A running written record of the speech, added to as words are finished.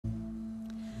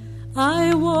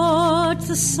I watch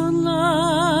the sunlight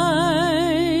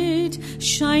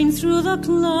shine through the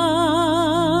clouds,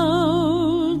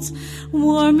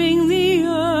 warming the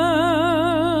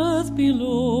earth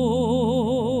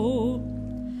below.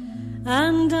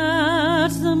 And at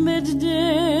the midday,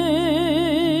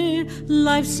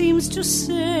 life seems to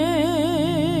say,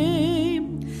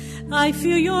 I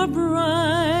feel your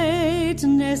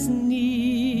brightness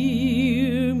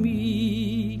near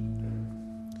me.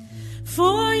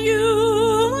 For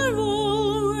you are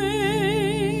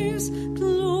always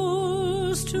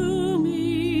close to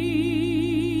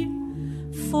me,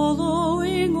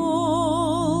 following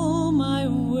all my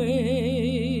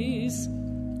ways.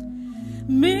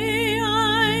 May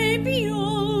I be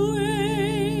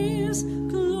always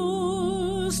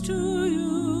close to you,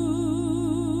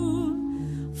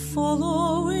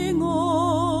 following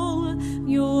all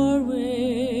your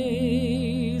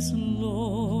ways,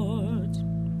 Lord.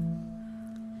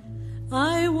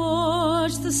 I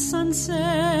watch the sunset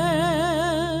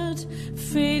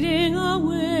fading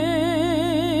away,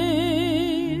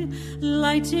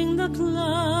 lighting the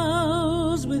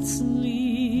clouds with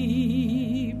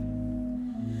sleep.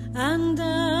 And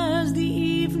as the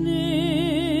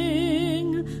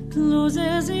evening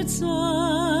closes its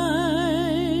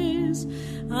eyes,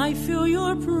 I feel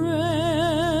your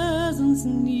presence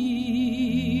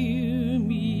near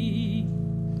me.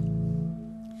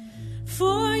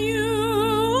 For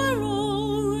you are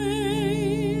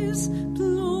always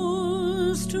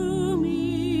close to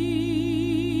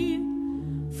me,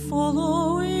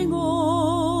 following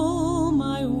all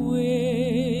my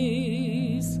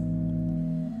ways.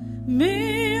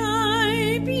 May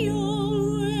I be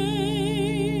always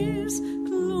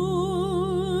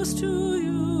close to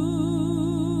you,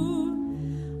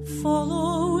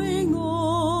 following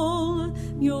all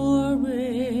your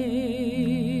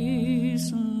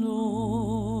ways,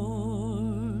 Lord.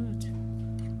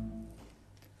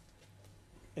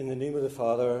 In the name of the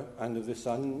Father, and of the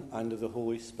Son, and of the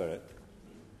Holy Spirit,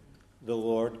 the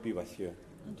Lord be with you.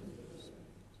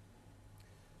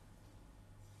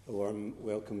 A warm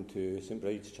welcome to St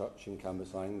Bride's Church in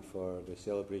Cambuslang for the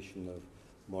celebration of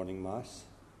Morning Mass,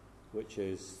 which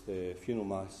is the funeral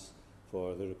Mass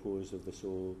for the repose of the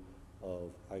soul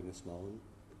of Agnes Mullen.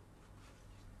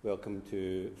 Welcome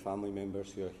to family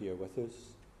members who are here with us,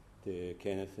 to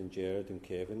Kenneth and Gerard and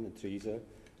Kevin and Teresa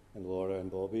and Laura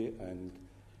and Bobby and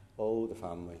all the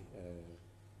family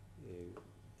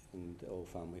and all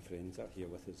family friends that are here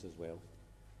with us as well.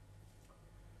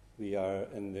 We are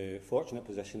in the fortunate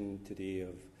position today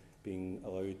of being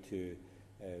allowed to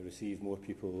receive more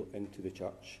people into the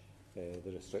church.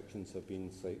 The restrictions have been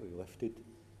slightly lifted.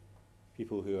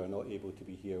 People who are not able to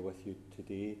be here with you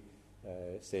today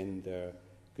send their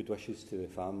good wishes to the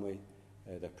family,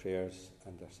 their prayers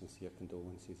and their sincere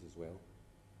condolences as well.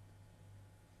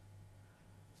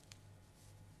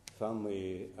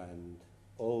 Family and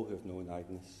all who have known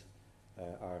Agnes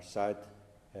are sad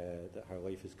that her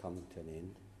life has come to an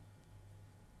end.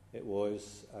 It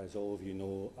was, as all of you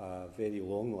know, a very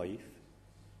long life,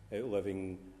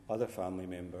 outliving other family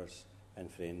members and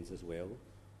friends as well.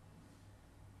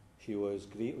 She was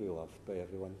greatly loved by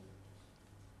everyone.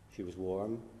 She was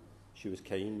warm, she was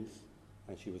kind,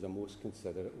 and she was a most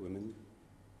considerate woman.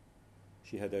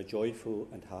 She had a joyful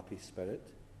and happy spirit,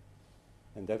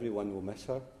 and everyone will miss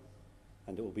her,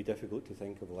 and it will be difficult to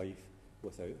think of life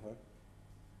without her.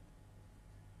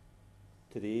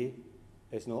 Today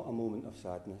is not a moment of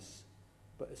sadness,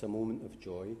 but it's a moment of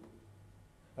joy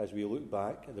as we look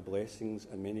back at the blessings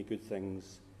and many good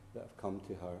things that have come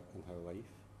to her in her life.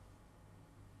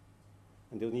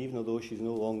 And even though she's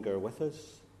no longer with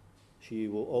us, she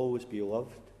will always be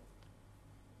loved,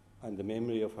 and the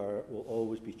memory of her will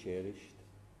always be cherished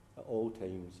at all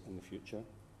times in the future.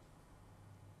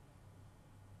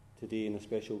 Today, in a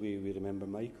special way, we remember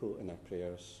Michael in our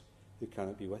prayers, who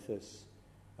cannot be with us,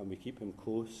 and we keep him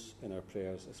close in our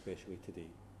prayers, especially today.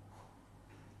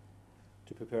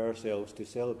 To prepare ourselves to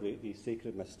celebrate these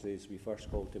sacred mysteries, we first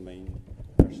call to mind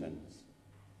our sins.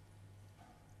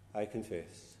 I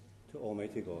confess to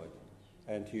Almighty God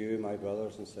and to you, my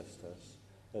brothers and sisters,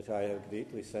 that I have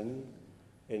greatly sinned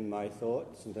in my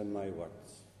thoughts and in my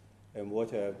words, in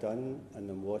what I have done and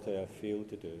in what I have failed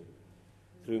to do,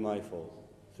 through my fault,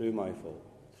 through my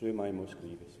most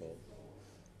grievous fault.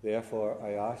 Therefore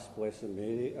I ask Blessed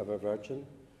Mary, ever Virgin,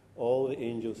 all the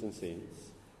angels and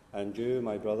saints, and you,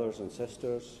 my brothers and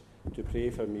sisters, to pray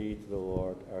for me to the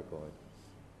Lord our God.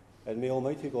 And may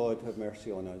Almighty God have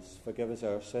mercy on us, forgive us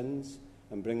our sins,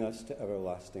 and bring us to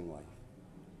everlasting life.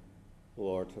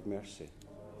 Lord, have mercy.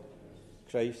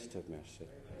 Christ, have mercy.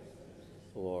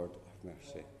 Lord, have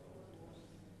mercy.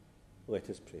 Let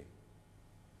us pray.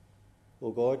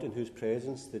 O God, in whose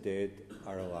presence the dead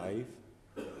are alive,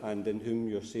 and in whom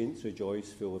your saints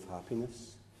rejoice full of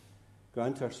happiness,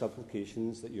 grant our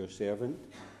supplications that your servant,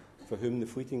 for whom the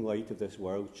fleeting light of this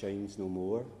world shines no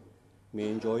more, may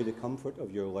enjoy the comfort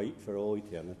of your light for all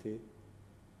eternity.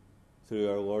 Through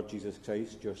our Lord Jesus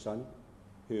Christ, your Son,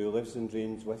 who lives and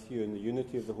reigns with you in the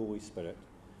unity of the Holy Spirit,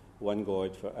 one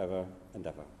God for ever and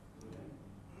ever. Amen.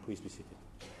 Please be seated.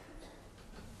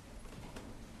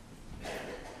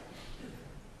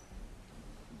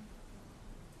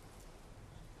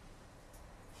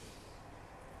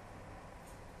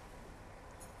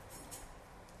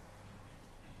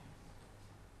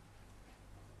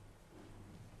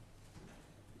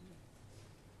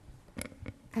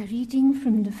 A reading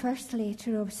from the first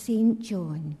letter of St.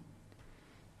 John.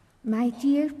 My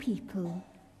dear people,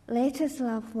 let us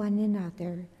love one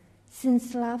another,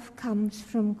 since love comes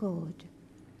from God.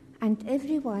 And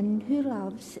everyone who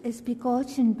loves is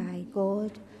begotten by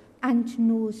God and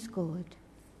knows God.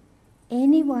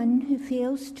 Anyone who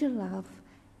fails to love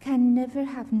can never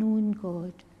have known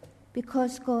God,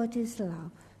 because God is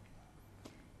love.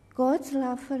 God's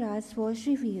love for us was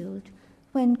revealed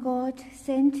when God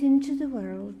sent into the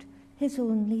world his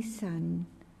only Son,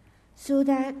 so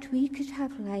that we could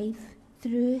have life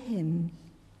through him.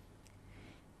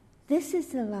 This is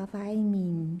the love I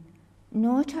mean,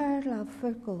 not our love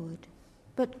for God,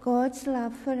 but God's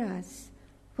love for us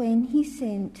when he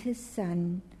sent his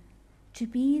Son to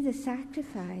be the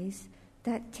sacrifice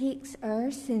that takes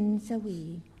our sins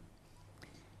away.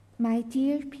 My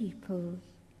dear people,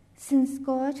 since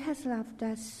God has loved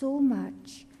us so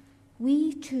much,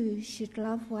 we too should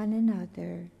love one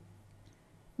another.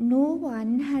 No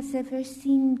one has ever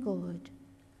seen God,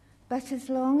 but as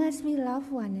long as we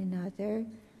love one another,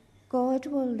 God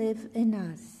will live in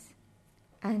us,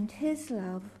 and his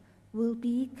love will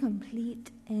be complete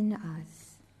in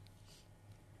us.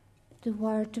 The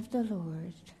word of the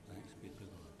Lord. Thanks be to God.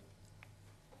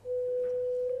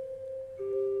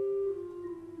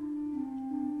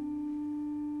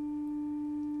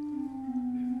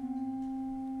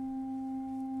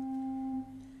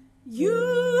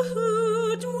 You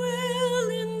who dwell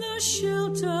in the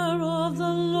shelter of the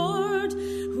Lord,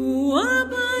 who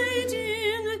abide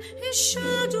in his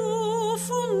shadow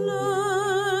for life,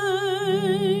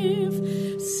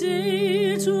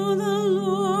 say to the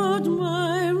Lord,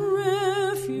 my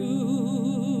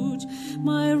refuge,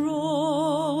 my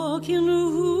rock in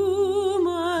whom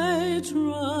I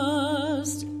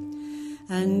trust,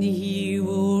 and he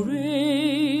will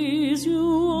raise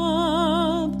you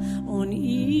up on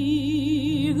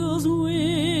eagle's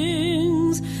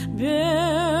wings,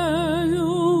 bear you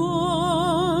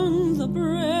on the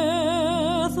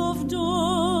breath of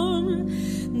dawn,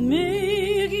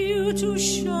 make you to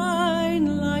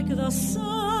shine like the sun,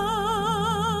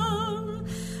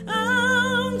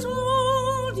 and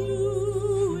hold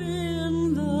you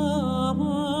in the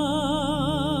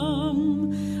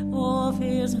palm of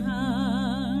his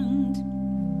hand.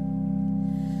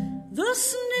 The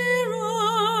snare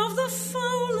of the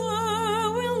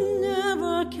fowler will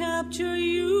never capture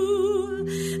you,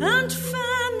 and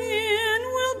famine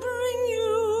will bring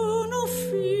you no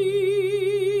fear.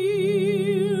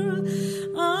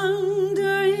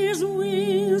 Under his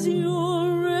wings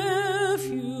your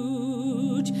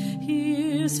refuge,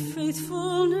 his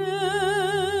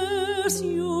faithfulness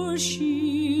your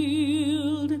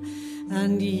shield,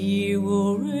 and he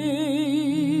will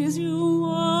raise you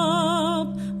up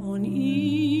on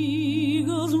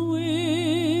eagle's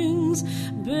wings,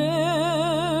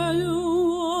 bear you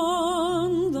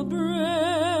on the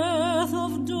breath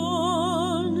of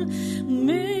dawn,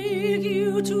 make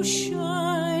you to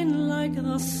shine like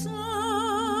the sun,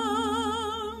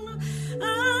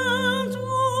 and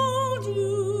hold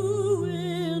you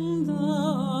in the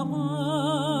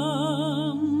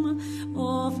palm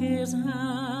of his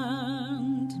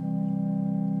hand.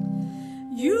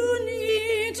 You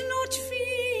need not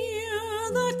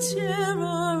fear the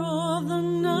terror of the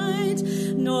night,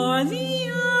 nor the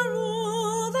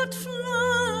arrow that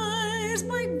flies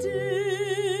by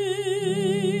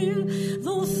day,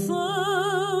 though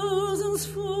thousands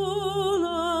fall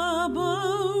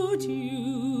about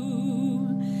you,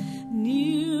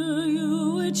 near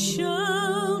you it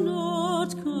shall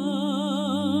not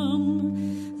come,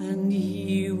 and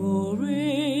he will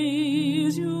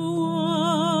raise you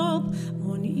up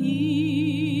on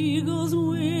eagle's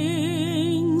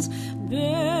wings,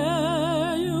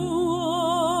 bear you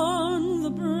on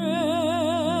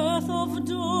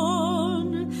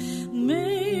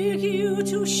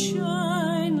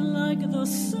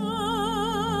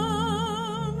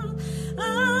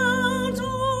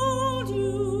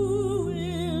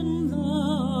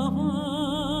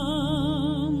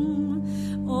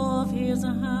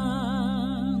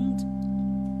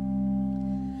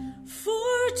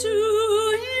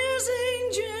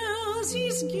 'cause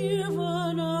he's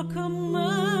given a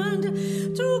command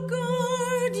to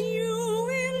guard you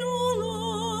in all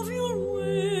of your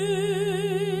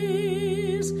ways.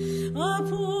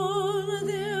 Upon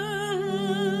their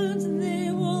hands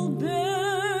they will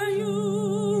bear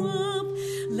you up,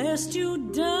 lest you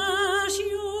dash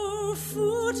your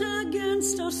foot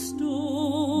against a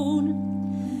stone.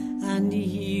 And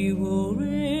he will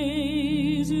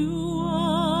raise you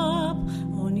up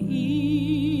on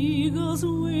eagle's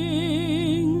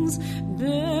wings,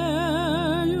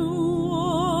 bear you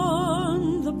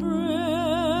on the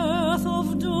breath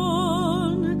of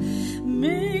dawn,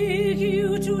 make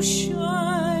you to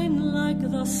shine like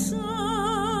the sun,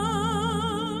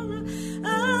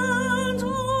 and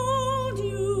hold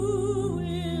you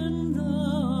in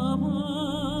the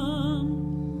palm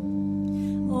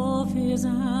of his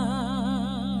hand.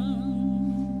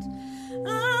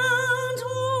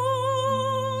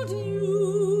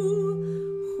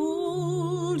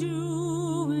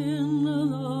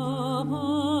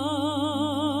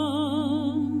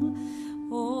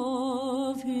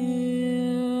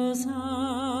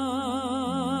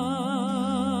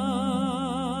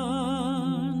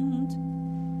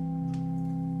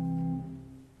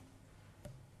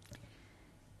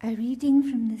 A reading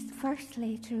from the first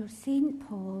letter of St.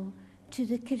 Paul to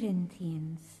the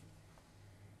Corinthians.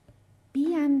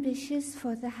 Be ambitious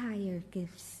for the higher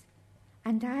gifts,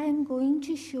 and I am going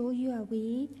to show you a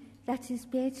way that is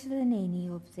better than any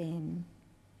of them.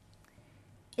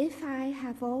 If I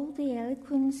have all the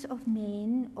eloquence of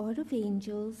men or of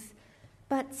angels,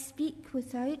 but speak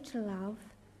without love,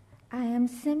 I am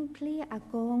simply a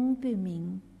gong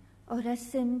booming or a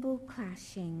cymbal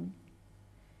clashing.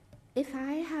 If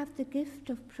I have the gift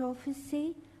of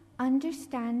prophecy,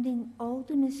 understanding all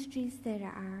the mysteries there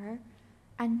are,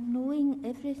 and knowing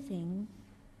everything,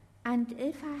 and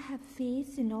if I have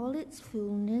faith in all its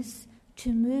fullness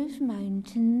to move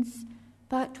mountains,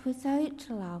 but without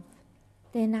love,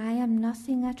 then I am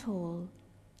nothing at all.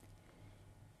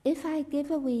 If I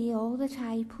give away all that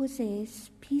I possess,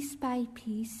 piece by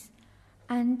piece,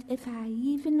 and if I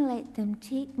even let them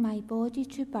take my body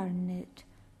to burn it,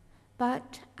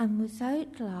 but am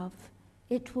without love,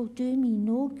 it will do me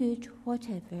no good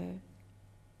whatever.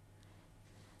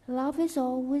 Love is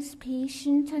always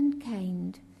patient and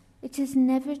kind. It is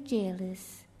never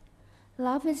jealous.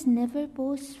 Love is never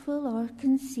boastful or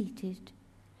conceited.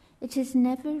 It is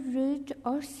never rude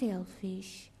or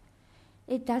selfish.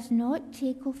 It does not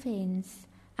take offense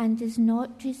and is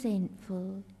not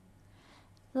resentful.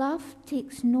 Love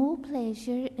takes no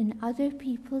pleasure in other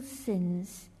people's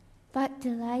sins, but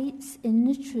delights in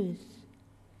the truth.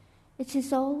 It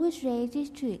is always ready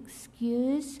to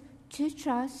excuse, to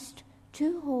trust,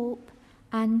 to hope,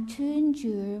 and to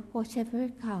endure whatever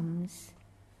comes.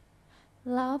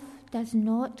 Love does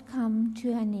not come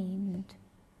to an end.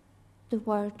 The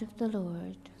word of the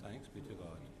Lord. Thanks be to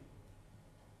God.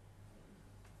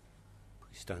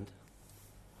 Please stand.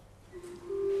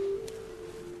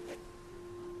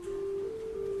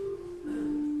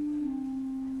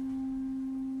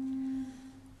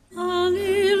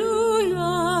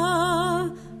 Alleluia,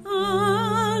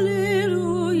 alleluia,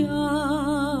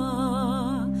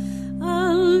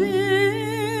 alleluia.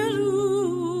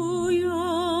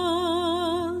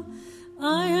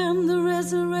 I am the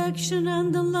resurrection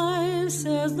and the life,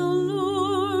 says the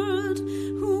Lord.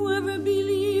 Whoever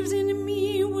believes in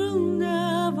me will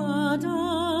never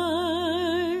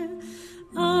die.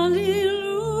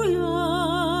 Alleluia,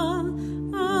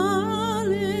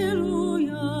 alleluia,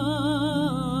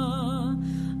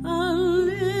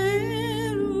 alleluia.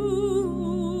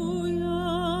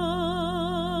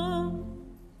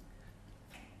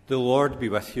 The Lord be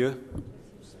with you.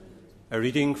 A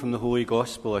reading from the Holy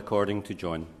Gospel according to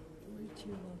John.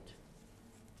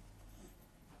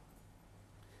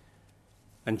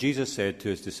 And Jesus said to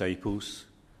his disciples,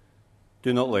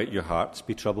 Do not let your hearts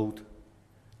be troubled.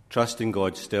 Trust in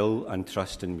God still and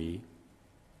trust in me.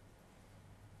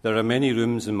 There are many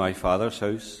rooms in my Father's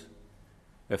house.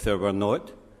 If there were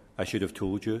not, I should have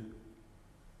told you.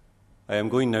 I am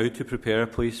going now to prepare a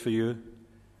place for you,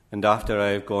 and after I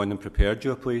have gone and prepared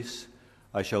you a place,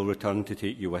 I shall return to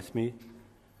take you with me,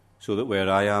 so that where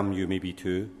I am you may be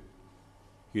too.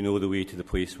 You know the way to the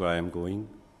place where I am going.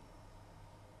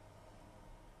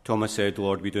 Thomas said,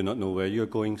 Lord, we do not know where you are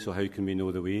going, so how can we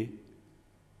know the way?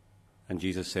 And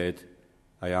Jesus said,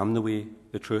 I am the way,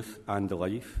 the truth, and the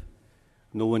life.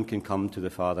 No one can come to the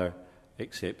Father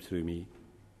except through me.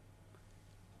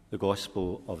 The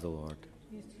Gospel of the Lord.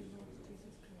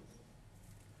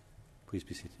 Please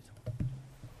be seated.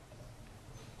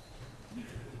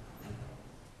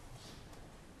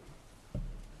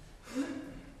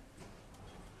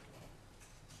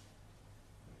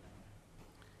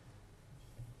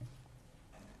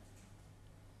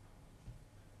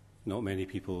 not many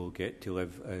people get to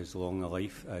live as long a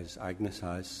life as Agnes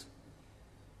has.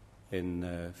 In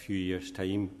a few years'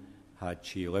 time, had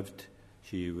she lived,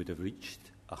 she would have reached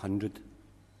 100.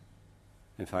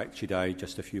 In fact, she died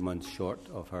just a few months short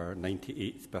of her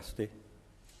 98th birthday.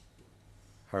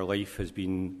 Her life has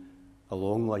been a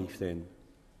long life then,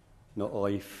 not a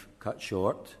life cut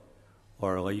short,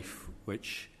 or a life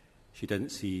which she didn't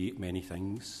see many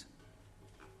things.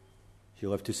 She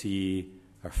lived to see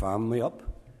her family up,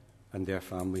 and their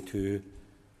family too,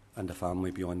 and a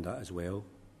family beyond that as well.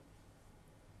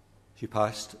 She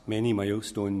passed many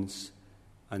milestones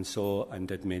and saw and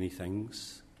did many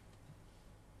things.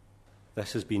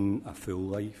 This has been a full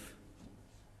life,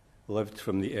 lived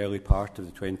from the early part of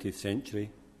the 20th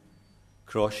century,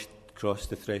 crossed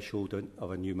the threshold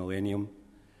of a new millennium,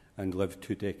 and lived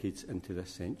 2 decades into this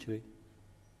century.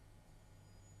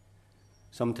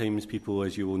 Sometimes people,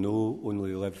 as you will know,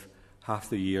 only live half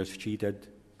the years she did,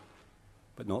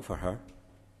 but not for her.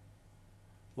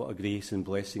 What a grace and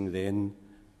blessing then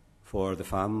for the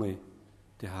family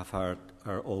to have her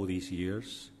all these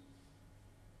years.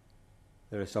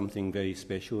 There is something very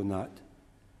special in that,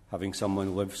 having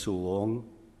someone live so long,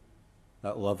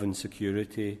 that love and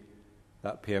security,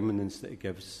 that permanence that it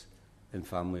gives in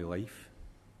family life.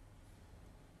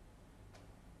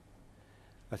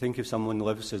 I think if someone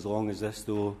lives as long as this,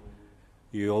 though,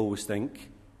 you always think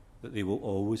that they will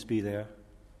always be there.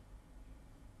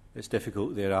 It's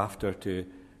difficult thereafter to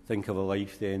think of a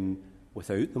life then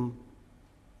without them.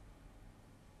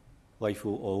 Life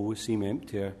will always seem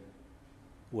emptier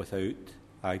without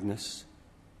Agnes,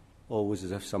 always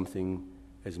as if something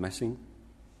is missing.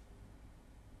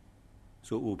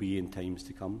 So it will be in times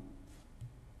to come.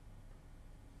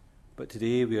 But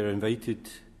today we are invited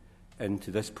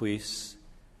into this place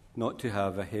not to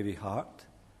have a heavy heart,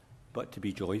 but to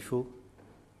be joyful,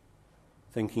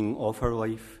 thinking of her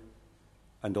life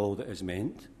and all that is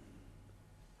meant,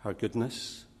 her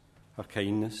goodness, her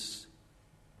kindness,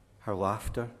 her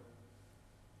laughter,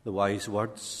 the wise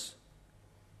words,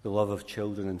 the love of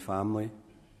children and family,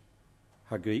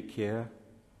 her great care,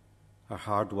 her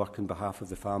hard work on behalf of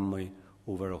the family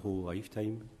over a whole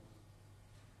lifetime.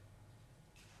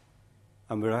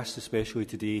 And we're asked especially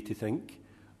today to think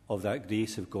of that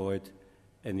grace of God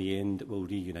in the end that will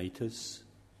reunite us,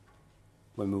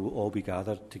 when we will all be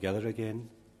gathered together again,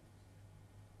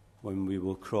 when we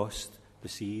will cross the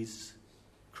seas,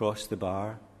 cross the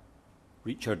bar,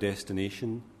 reach our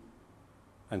destination,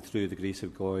 and through the grace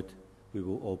of God, we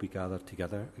will all be gathered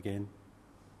together again.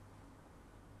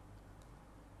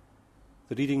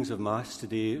 The readings of Mass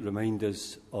today remind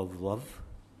us of love,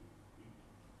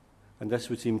 and this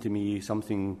would seem to me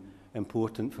something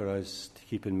important for us to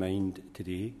keep in mind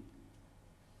today,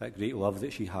 that great love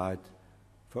that she had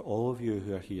for all of you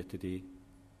who are here today,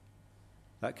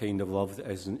 that kind of love that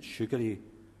isn't sugary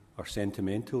or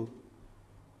sentimental,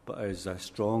 but is a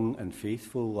strong and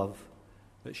faithful love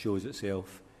that shows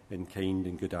itself in kind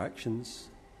and good actions.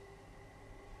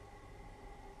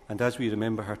 And as we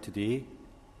remember her today,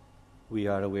 we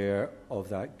are aware of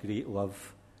that great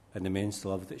love and immense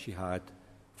love that she had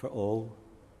for all,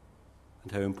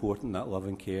 and how important that love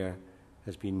and care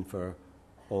has been for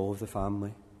all of the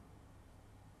family.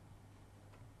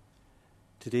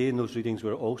 Today in those readings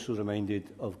we're also reminded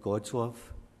of God's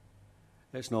love.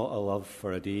 It's not a love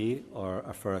for a day or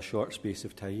for a short space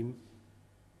of time,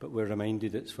 but we're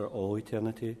reminded it's for all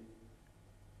eternity.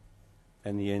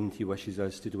 In the end, he wishes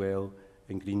us to dwell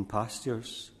in green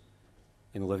pastures,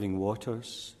 in living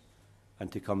waters,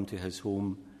 and to come to his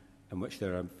home in which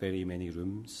there are very many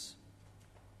rooms.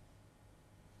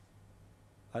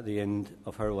 At the end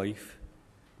of her life,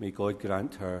 may God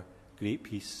grant her great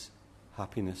peace,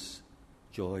 happiness,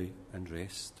 joy, and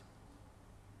rest.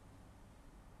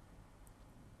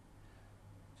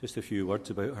 Just a few words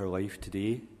about her life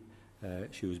today.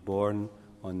 She was born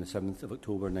on the 7th of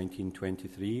October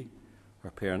 1923.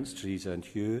 Her parents, Teresa and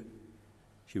Hugh.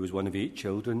 She was one of 8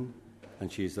 children,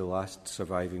 and she is the last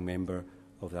surviving member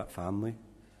of that family.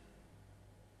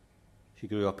 She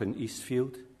grew up in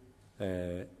Eastfield,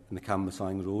 in the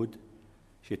Cambuslang Road.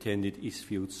 She attended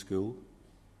Eastfield School.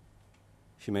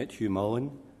 She met Hugh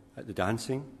Mullen at the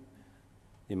dancing.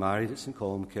 They married at St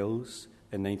Columkills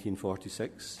in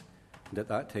 1946, and at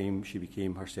that time she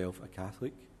became herself a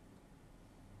Catholic.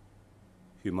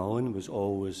 Hugh Mullen was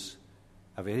always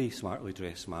a very smartly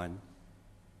dressed man,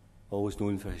 always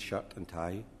known for his shirt and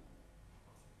tie.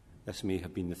 This may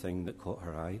have been the thing that caught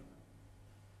her eye.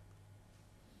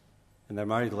 In their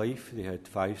married life, they had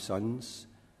 5 sons,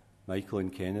 Michael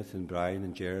and Kenneth and Brian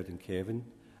and Gerard and Kevin,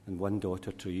 and 1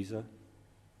 daughter, Teresa.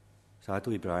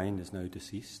 Sadly, Brian is now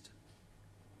deceased.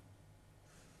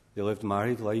 They lived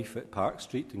married life at Park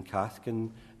Street in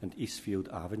Cathkin and Eastfield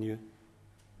Avenue.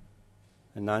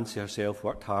 And Nancy herself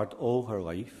worked hard all her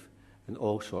life in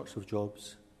all sorts of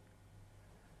jobs.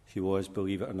 She was,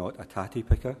 believe it or not, a tatty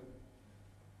picker,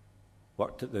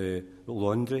 worked at the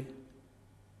laundry,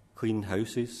 cleaned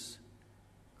houses,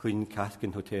 cleaned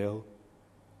Cathkin Hotel,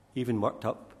 even worked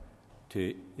up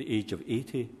to the age of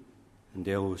 80 in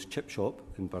Dello's chip shop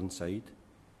in Burnside.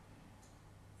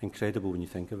 Incredible when you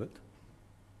think of it.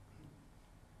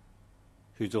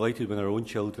 She was delighted when her own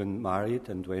children married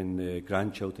and when the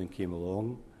grandchildren came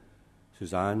along.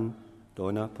 Suzanne,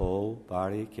 Donna, Paul,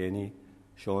 Barry, Kenny,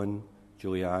 Sean,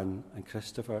 Julianne and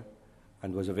Christopher,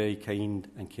 and was a very kind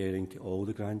and caring to all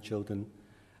the grandchildren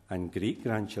and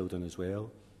great-grandchildren as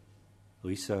well.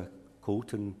 Lisa,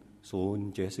 Colton,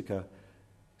 Sloane, Jessica,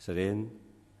 Seren,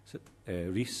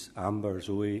 Reese, Amber,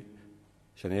 Zoe,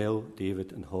 Chanel,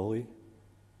 David and Holly.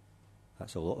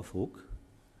 That's a lot of folk.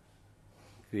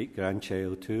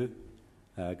 Great-grandchild too,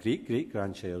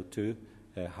 great-great-grandchild too,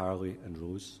 Harley and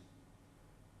Rose.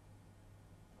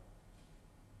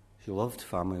 She loved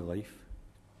family life,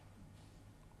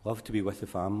 loved to be with the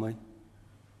family,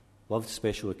 loved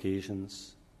special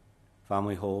occasions,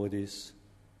 family holidays,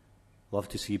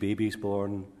 loved to see babies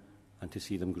born and to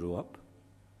see them grow up.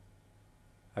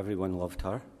 Everyone loved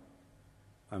her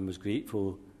and was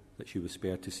grateful that she was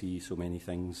spared to see so many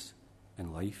things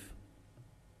in life.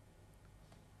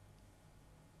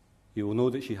 You will know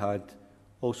that she had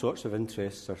all sorts of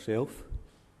interests herself.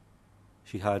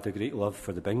 She had a great love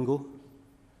for the bingo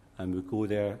and would go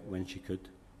there when she could.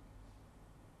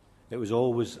 It was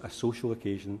always a social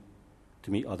occasion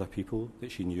to meet other people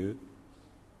that she knew.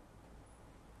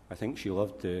 I think she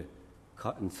loved the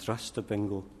cut and thrust of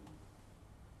bingo.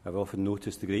 I've often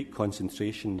noticed the great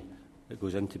concentration that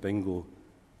goes into bingo,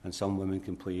 and some women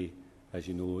can play, as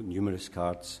you know, numerous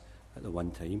cards at the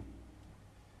one time.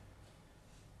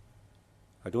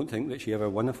 I don't think that she ever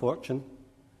won a fortune,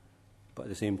 but at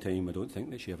the same time, I don't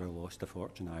think that she ever lost a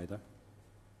fortune either.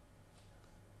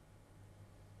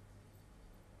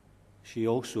 She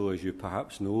also, as you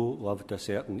perhaps know, loved a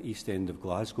certain East End of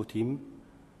Glasgow team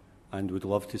and would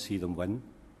love to see them win.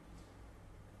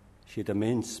 She had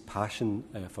immense passion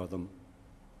for them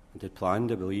and had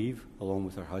planned, I believe, along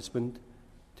with her husband,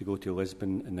 to go to Lisbon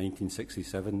in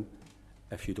 1967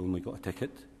 if she'd only got a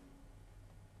ticket.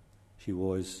 She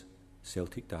was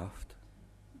Celtic daft.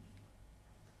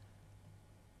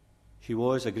 She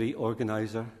was a great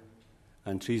organiser,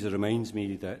 and Teresa reminds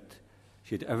me that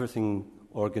she had everything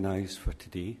organised for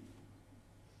today.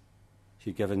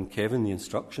 She'd given Kevin the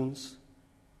instructions,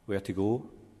 where to go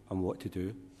and what to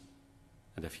do,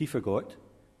 and if he forgot,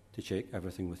 to check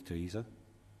everything with Teresa.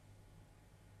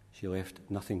 She left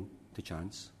nothing to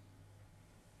chance.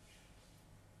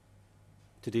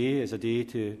 Today is a day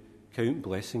to count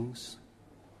blessings,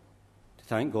 to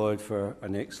thank God for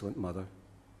an excellent mother,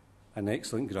 an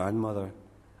excellent grandmother,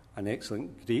 an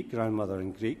excellent great-grandmother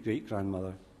and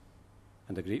great-great-grandmother,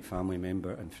 and a great family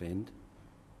member and friend.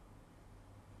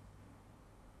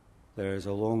 There is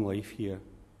a long life here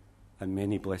and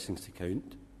many blessings to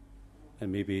count,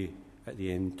 and maybe at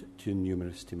the end too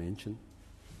numerous to mention.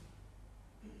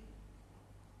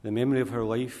 The memory of her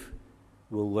life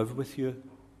will live with you,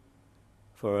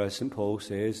 for as St. Paul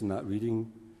says in that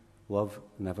reading, love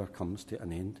never comes to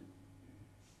an end.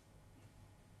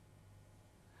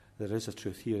 There is a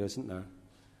truth here, isn't there,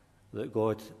 that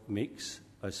God makes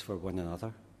us for one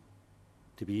another,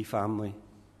 to be family,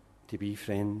 to be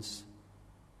friends,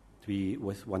 to be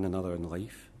with one another in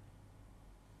life.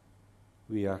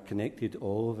 We are connected,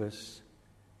 all of us,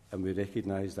 and we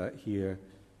recognise that here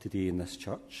today in this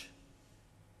church,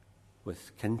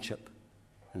 with kinship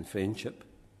and friendship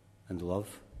and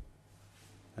love,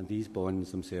 and these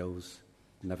bonds themselves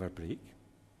never break.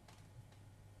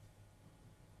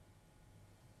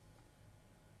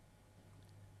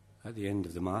 At the end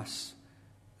of the Mass,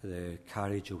 the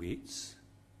carriage awaits.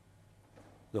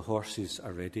 The horses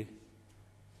are ready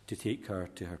to take her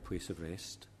to her place of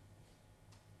rest.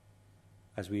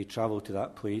 As we travel to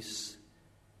that place,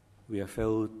 we are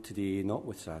filled today not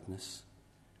with sadness,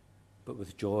 but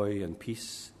with joy and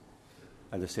peace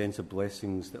and a sense of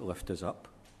blessings that lift us up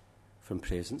from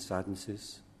present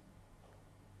sadnesses.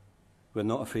 We're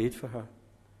not afraid for her,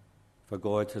 for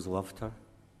God has loved her,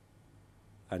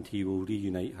 and he will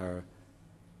reunite her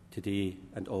today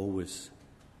and always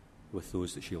with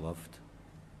those that she loved.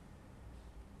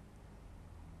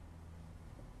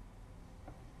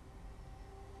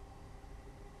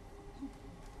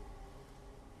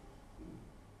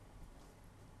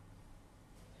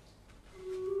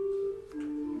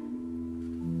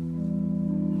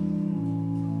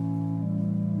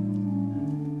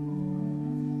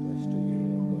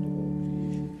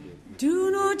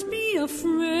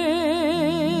 afraid,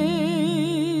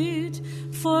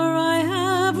 for I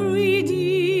have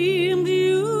redeemed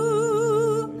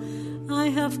you. I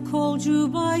have called you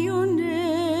by your name.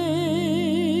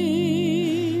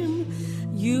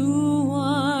 You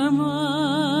are mine.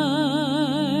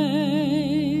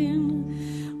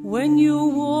 When you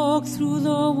walk through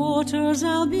the waters,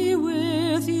 I'll be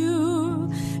with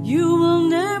you. You will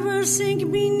never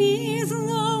sink beneath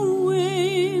the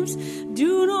waves.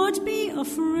 Do not be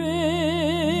afraid,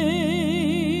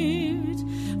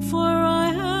 for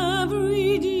I have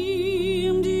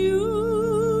redeemed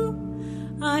you.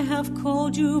 I have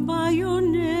called you by your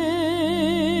name.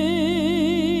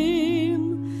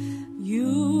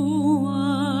 You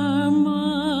are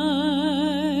mine.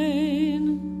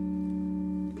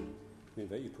 I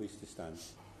invite you please to stand.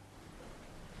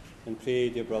 And pray,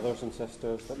 dear brothers and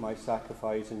sisters, that my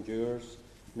sacrifice and yours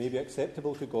may be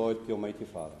acceptable to God, the Almighty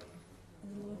Father.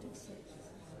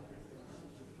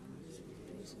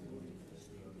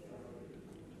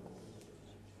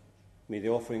 May the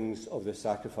offerings of this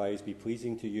sacrifice be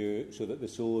pleasing to you, so that the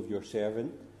soul of your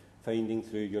servant, finding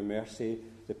through your mercy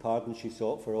the pardon she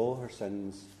sought for all her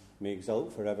sins, may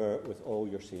exult forever with all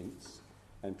your saints,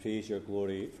 and praise your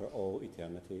glory for all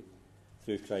eternity.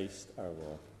 Through Christ our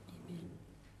Lord. Amen.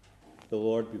 The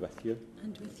Lord be with you.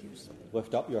 And with your spirit.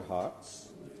 Lift up your hearts.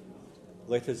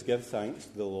 Let us give thanks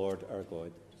to the Lord our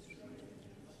God.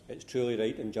 It's truly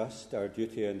right and just, our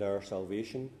duty and our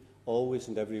salvation, always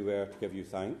and everywhere to give you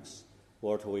thanks,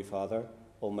 Lord, Holy Father,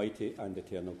 Almighty and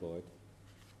eternal God.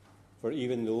 For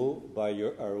even though by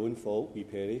our own fault we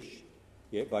perish,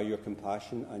 yet by your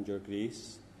compassion and your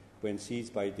grace, when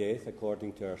seized by death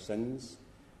according to our sins,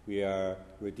 we are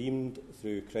redeemed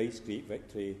through Christ's great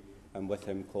victory, and with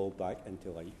him called back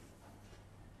into life.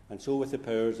 And so with the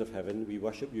powers of heaven we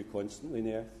worship you constantly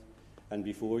in earth, and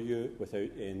before you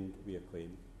without end we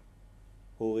acclaim.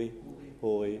 Holy,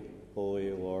 holy,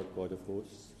 holy Lord God of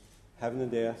hosts, heaven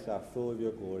and earth are full of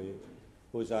your glory.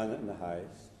 Hosanna in the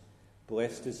highest.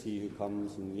 Blessed is he who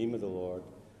comes in the name of the Lord.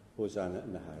 Hosanna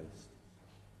in the highest.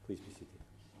 Please be seated.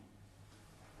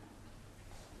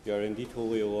 You are indeed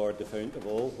holy, O Lord, the fount of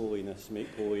all holiness.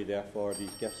 Make holy, therefore, these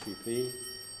gifts, we pray,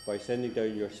 by sending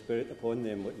down your Spirit upon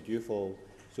them like the dewfall,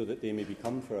 so that they may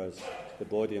become for us the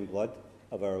body and blood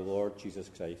of our Lord Jesus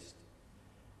Christ.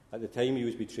 At the time he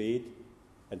was betrayed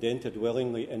and entered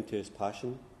willingly into his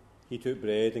passion, he took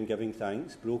bread and, giving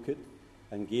thanks, broke it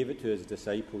and gave it to his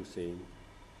disciples, saying,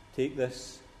 "Take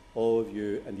this, all of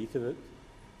you, and eat of it,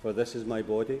 for this is my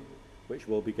body, which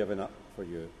will be given up for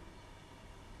you."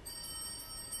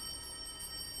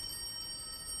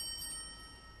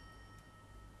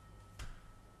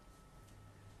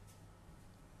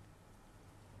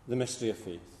 The mystery of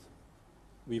faith.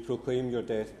 We proclaim your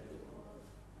death.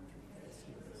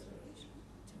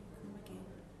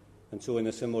 And so in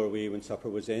a similar way, when supper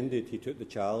was ended, he took the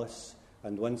chalice,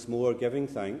 and once more giving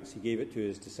thanks, he gave it to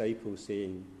his disciples,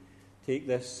 saying, "Take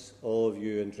this, all of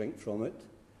you, and drink from it,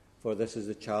 for this is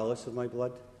the chalice of my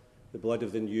blood, the blood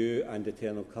of the new and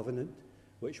eternal covenant,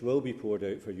 which will be poured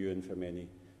out for you and for many,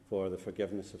 for the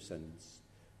forgiveness of sins.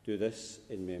 Do this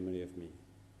in memory of me."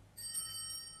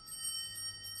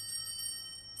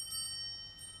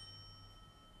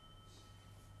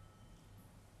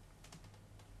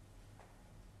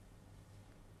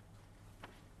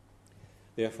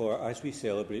 Therefore, as we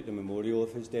celebrate the memorial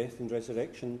of his death and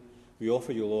resurrection, we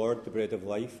offer you, Lord, the bread of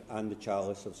life and the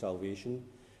chalice of salvation,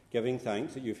 giving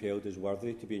thanks that you have held us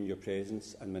worthy to be in your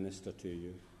presence and minister to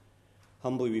you.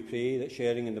 Humbly we pray that,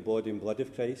 sharing in the body and blood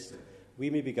of Christ, we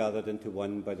may be gathered into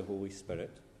one by the Holy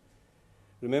Spirit.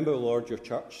 Remember, Lord, your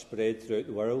church spread throughout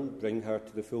the world. Bring her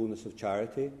to the fullness of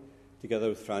charity, together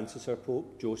with Francis our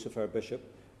Pope, Joseph our Bishop,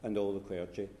 and all the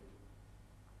clergy.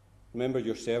 Remember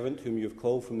your servant whom you have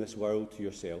called from this world to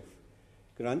yourself.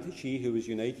 Grant that she who was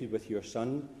united with your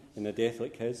Son in a death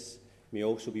like his may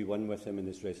also be one with him in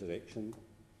his resurrection.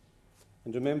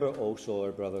 And remember also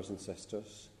our brothers and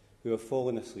sisters who have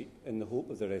fallen asleep in the hope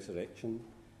of the resurrection,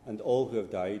 and all who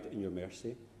have died in your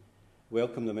mercy.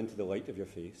 Welcome them into the light of your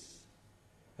face.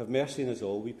 Have mercy on us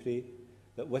all, we pray,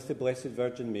 that with the Blessed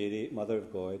Virgin Mary, Mother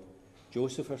of God,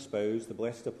 Joseph her spouse, the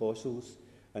blessed apostles,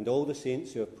 and all the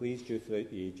saints who have pleased you throughout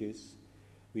the ages,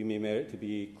 we may merit to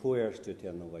be co-heirs to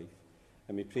eternal life,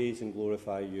 and may praise and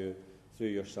glorify you through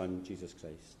your Son, Jesus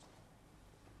Christ.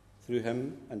 Through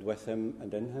him, and with him,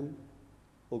 and in him,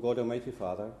 O God, Almighty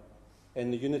Father,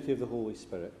 in the unity of the Holy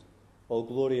Spirit, all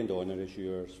glory and honour is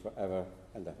yours for ever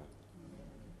and ever.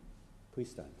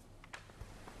 Please stand.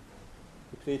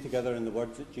 We pray together in the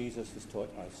words that Jesus has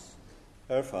taught us.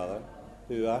 Our Father,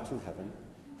 who art in heaven,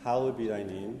 hallowed be thy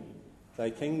name. Thy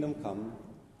kingdom come,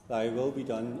 Thy will be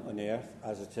done on earth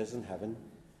as it is in heaven.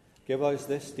 Give us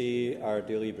this day our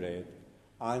daily bread,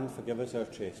 and forgive us our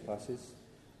trespasses,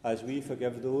 as we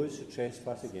forgive those who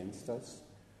trespass against us.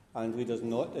 And lead us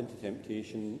not into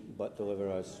temptation, but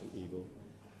deliver us from evil.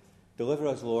 Deliver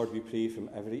us, Lord, we pray, from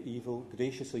every evil.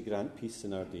 Graciously grant peace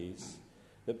in our days,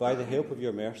 that by the help of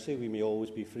your mercy we may always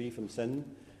be free from sin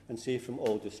and safe from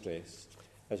all distress,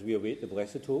 as we await the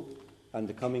blessed hope and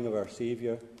the coming of our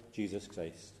Saviour, Jesus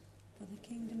Christ. For the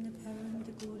kingdom, the power, and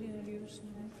the glory are yours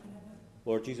now and forever.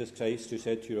 Lord Jesus Christ, who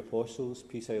said to your apostles,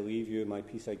 Peace I leave you, my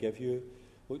peace I give you,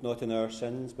 look not on our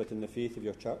sins, but in the faith of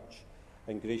your church,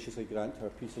 and graciously grant her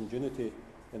peace and unity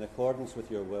in accordance with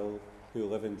your will, who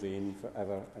live and reign for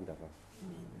ever and ever.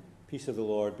 Amen. Peace of the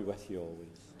Lord be with you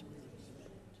always.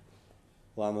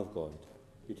 Lamb of God,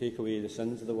 you take away the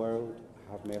sins of the world,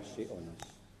 have mercy on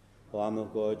us. Lamb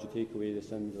of God, you take away the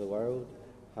sins of the world,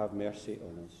 have mercy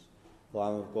on us.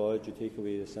 Lamb of God, you take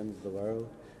away the sins of the world,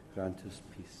 grant us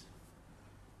peace.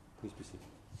 Please be seated.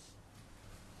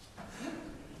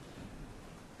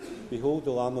 Behold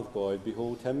the Lamb of God,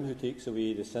 behold him who takes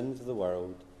away the sins of the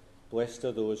world. Blessed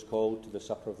are those called to the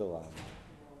supper of the Lamb.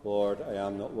 Lord, I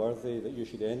am not worthy that you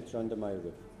should enter under my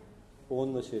roof.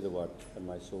 Only say the word, and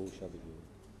my soul shall be healed.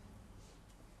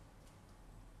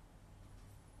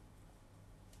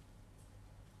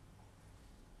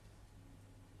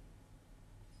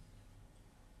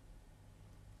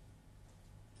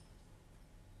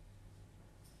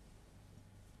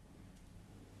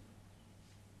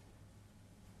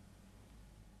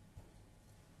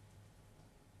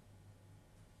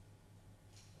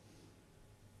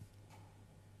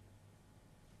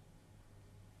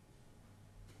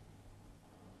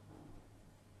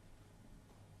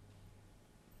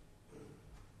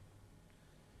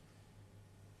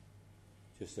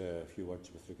 Just a few words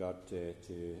with regard to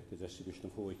the distribution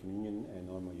of Holy Communion.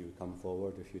 Normally you would come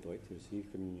forward if you'd like to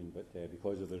receive communion, but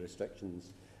because of the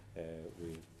restrictions,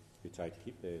 we try to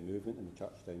keep the movement in the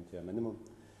church down to a minimum.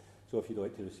 So if you'd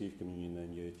like to receive communion,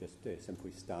 then you just simply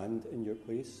stand in your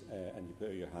place and you put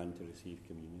out your hand to receive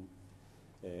communion.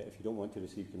 If you don't want to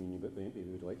receive communion, but maybe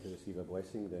you would like to receive a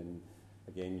blessing, then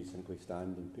again you simply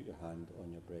stand and put your hand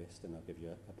on your breast, and I'll give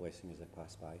you a blessing as I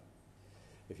pass by.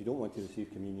 If you don't want to receive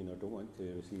communion or don't want to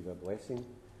receive a blessing,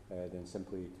 then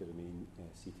simply to remain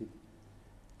seated.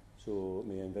 So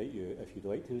may I invite you, if you'd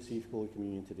like to receive Holy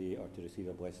Communion today or to receive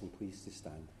a blessing, please to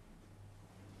stand.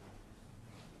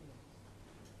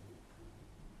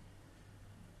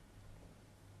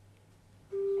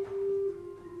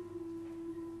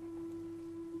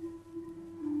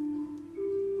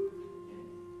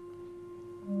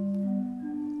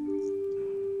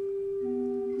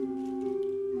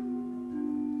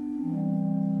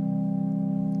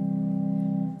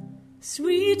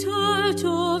 Sweetheart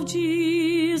of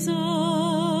Jesus,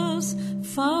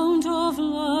 fount of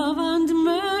love and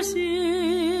mercy,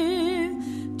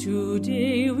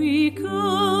 today we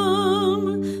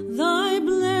come thy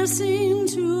blessing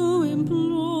to implore.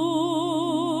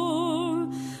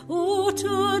 Oh,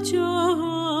 touch our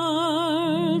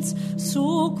hearts,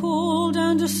 so cold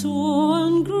and so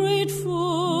ungrateful,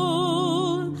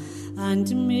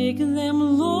 and make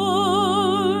them,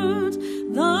 Lord,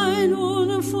 thine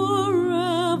own forevermore.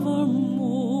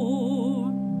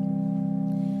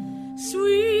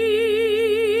 Sweetheart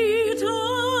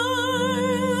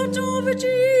of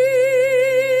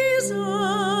Jesus,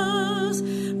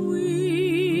 we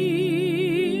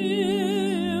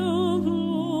implore.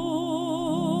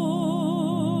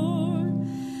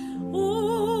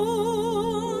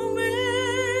 Oh,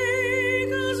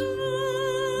 make us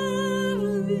love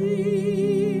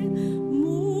thee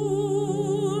more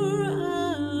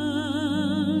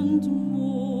and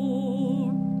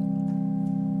more.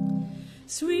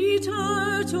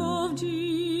 Sweetheart of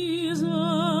Jesus,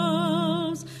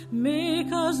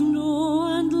 make us know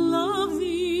and love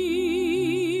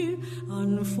thee.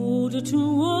 Unfold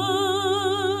to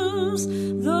us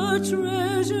the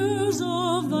treasures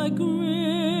of thy grace,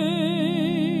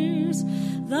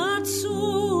 that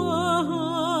so our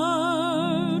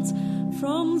hearts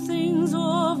from things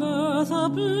of earth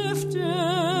uplifted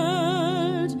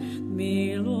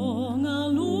may long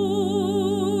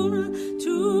alone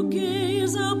to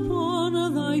gaze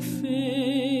upon thy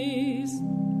face.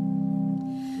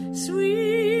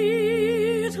 Sweetheart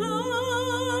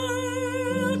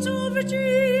of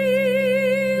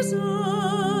Jesus,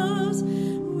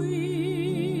 we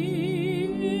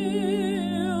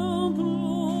implore.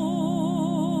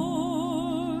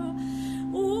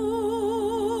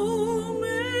 Oh,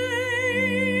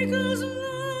 make us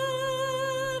love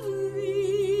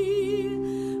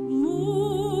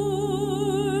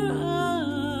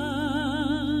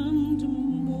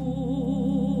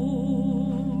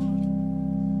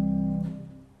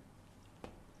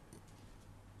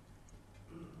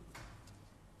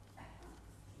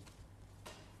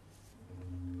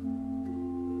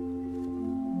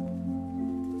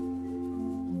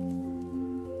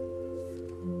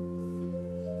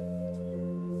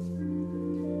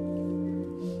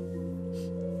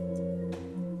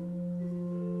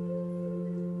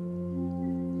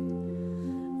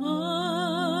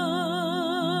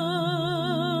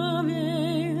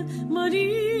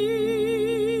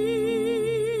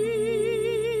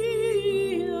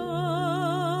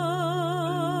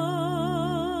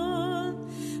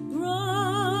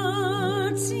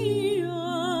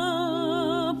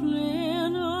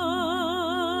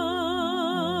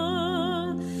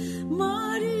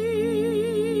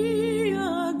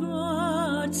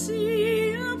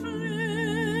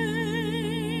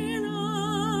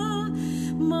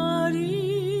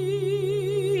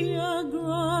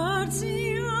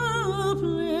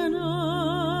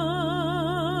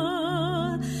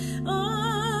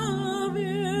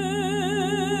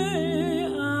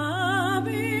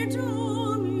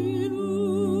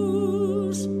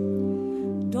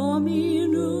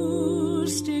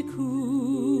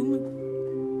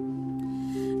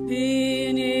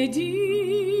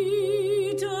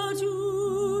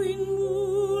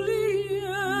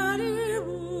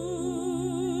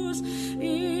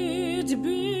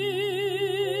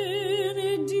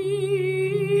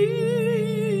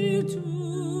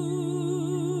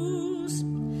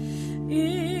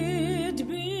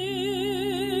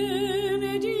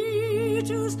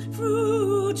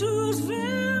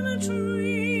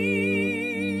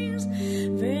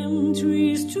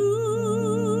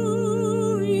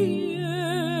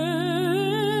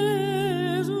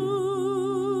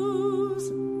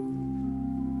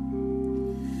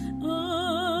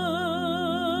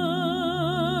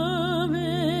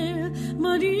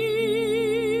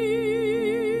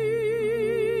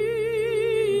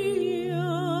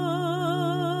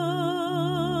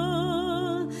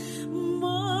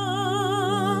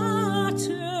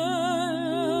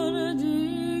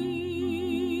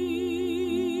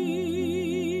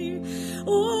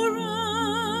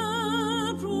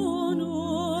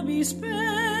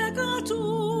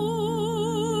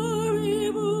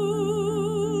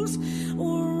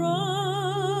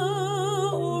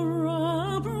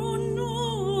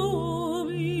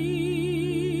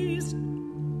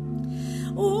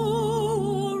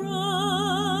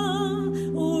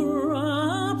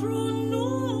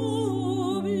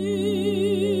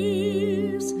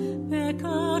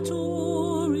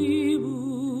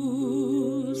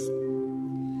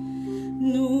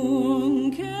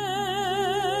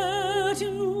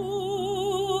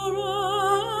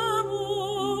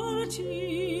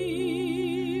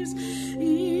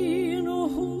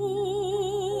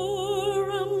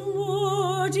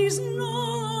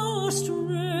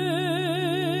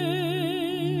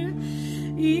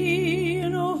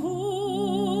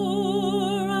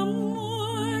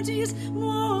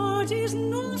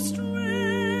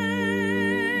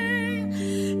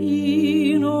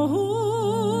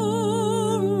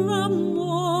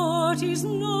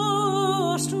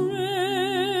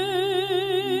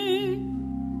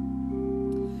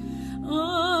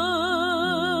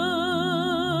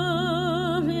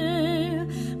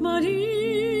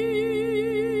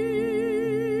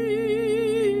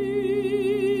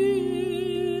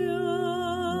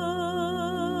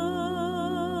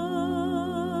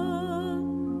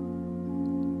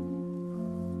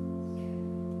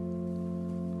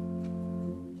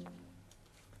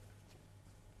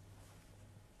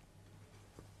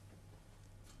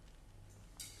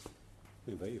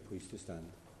We invite you please to stand.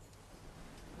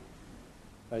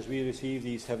 As we receive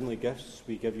these heavenly gifts,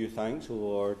 we give you thanks, O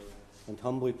Lord, and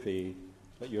humbly pray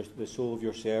that the soul of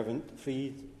your servant,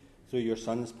 freed through your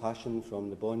Son's passion from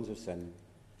the bonds of sin,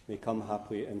 may come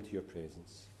happily into your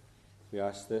presence. We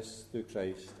ask this through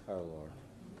Christ our Lord.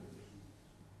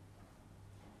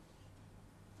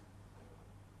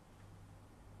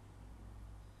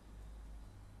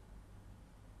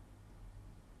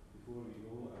 Before we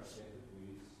go our separate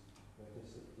ways, let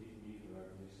us take leave of our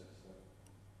dear sister.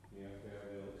 May our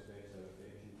farewell express our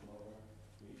affection for her,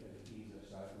 may it ease our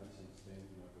sadness and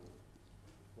strengthen our hope.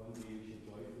 One day we shall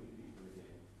joyfully meet her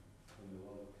again, when the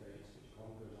love of Christ, which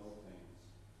conquers all things,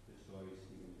 destroys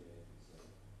even death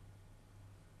itself.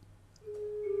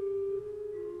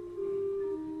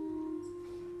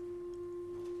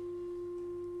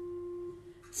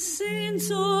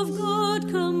 Saints of God,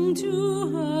 come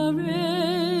to her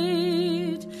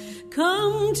aid,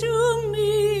 come to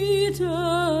meet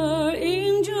her,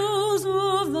 angels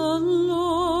of the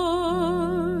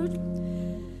Lord.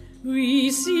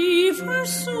 Receive her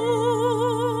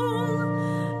soul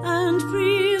and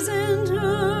present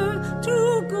her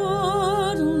to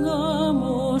God the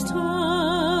Most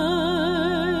High.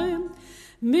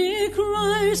 May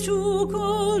Christ, who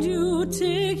called you,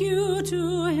 take you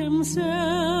to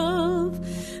himself.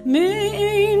 May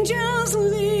angels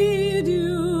lead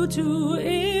you to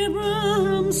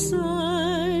Abraham's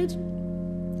side.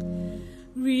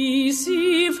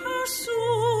 Receive her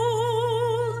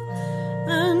soul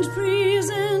and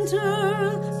present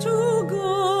her to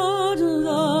God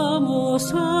the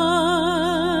Most High.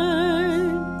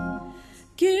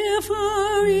 Give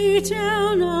her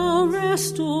eternal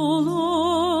rest, O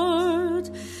Lord,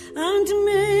 and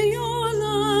may your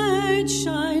light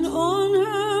shine on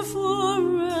her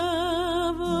forever.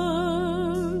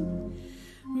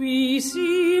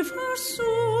 Receive her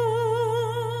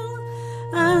soul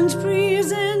and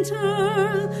present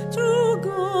her to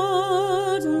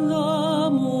God the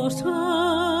Most High.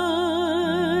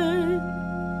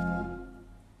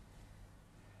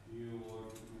 You,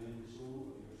 Lord, commend the soul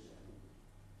of your Son,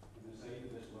 in the sight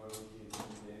of this world, she is in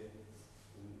death,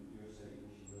 and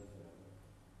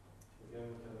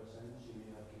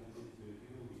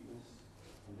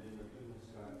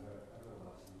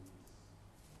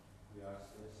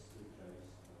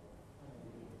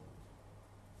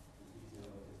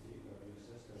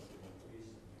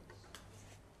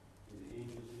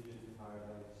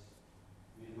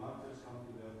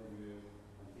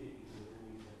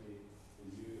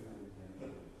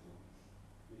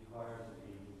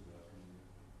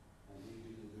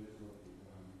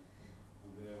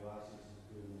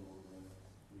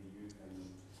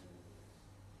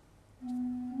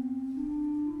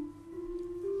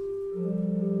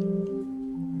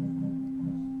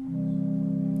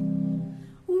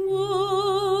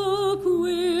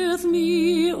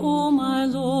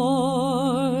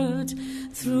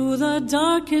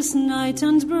darkest night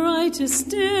and brightest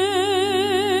day,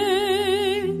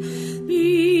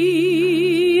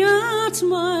 be at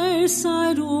my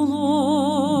side, O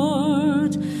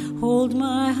Lord. Hold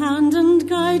my hand and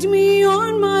guide me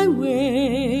on my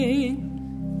way.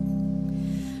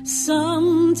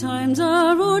 Sometimes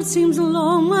a road seems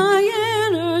long, my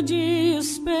energy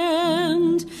is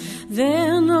spent.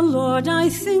 Then, O Lord, I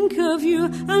think of you,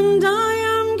 and I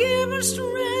am given strength.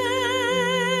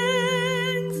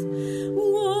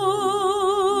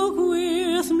 Walk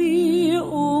with me,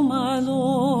 O my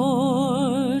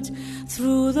Lord,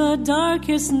 through the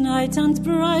darkest night and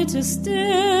brightest day.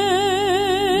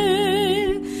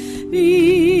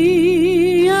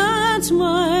 Be at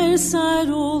my side,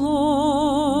 O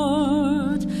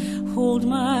Lord. Hold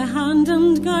my hand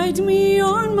and guide me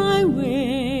on my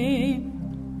way.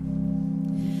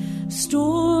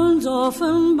 Stones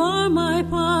often bar my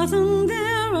path, and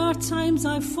there are times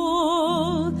I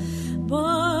fall,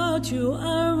 but you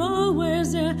are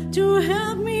always there to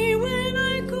help me when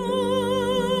I go.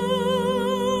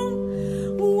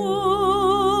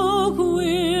 Walk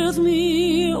with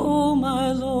me, O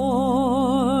my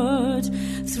Lord,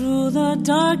 through the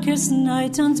darkest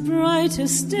night and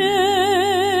brightest day.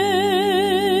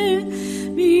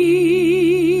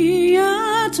 Be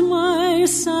at my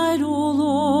side, O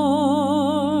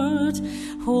Lord.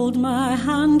 Hold my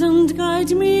hand and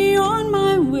guide me on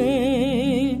my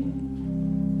way.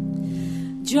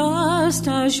 Just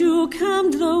as you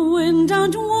calmed the wind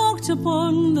and walked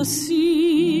upon the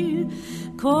sea,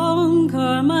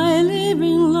 conquer, my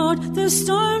living Lord, the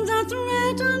storm that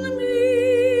threatened me.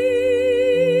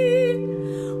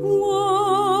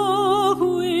 Walk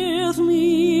with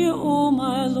me, O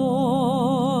my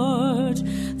Lord,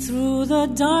 through the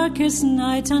darkest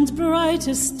night and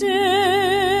brightest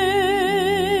day.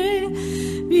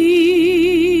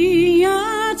 Be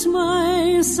at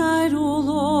my side, O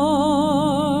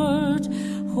Lord.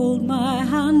 Hold my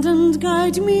hand and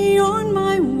guide me on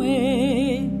my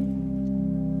way.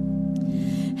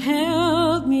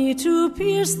 Help me to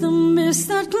pierce the mist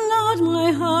that cloud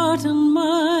my heart and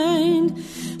mind,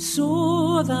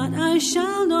 so that I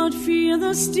shall not fear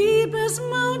the steepest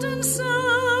mountainside.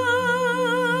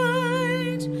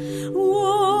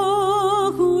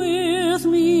 Walk with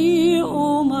me,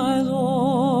 O my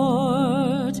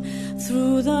Lord,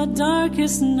 through the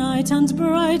darkest night and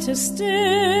brightest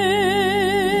day.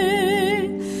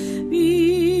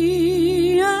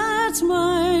 Be at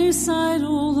my side,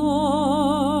 O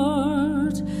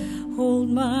Lord. Hold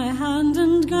my hand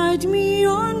and guide me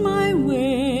on my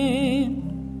way.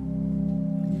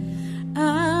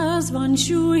 As once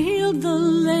you healed the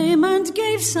lame and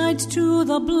gave sight to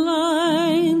the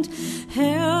blind,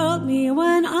 help me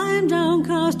when I'm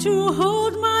downcast to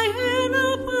hold my head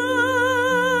up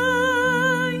high.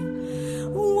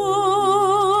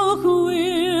 Walk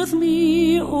with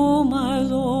me, O my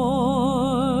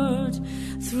Lord,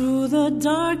 through the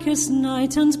darkest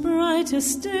night and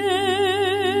brightest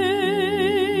day.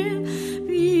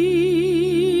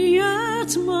 Be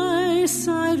at my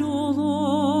side, O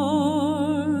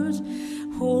Lord.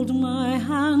 Hold my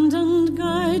hand and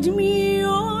guide me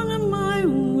on my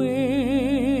way.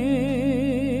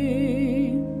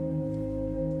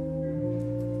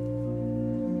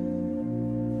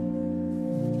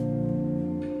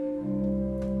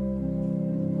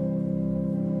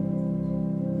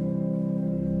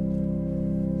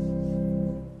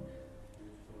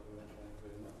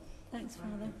 Thanks,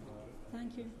 Father.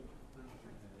 Thank you.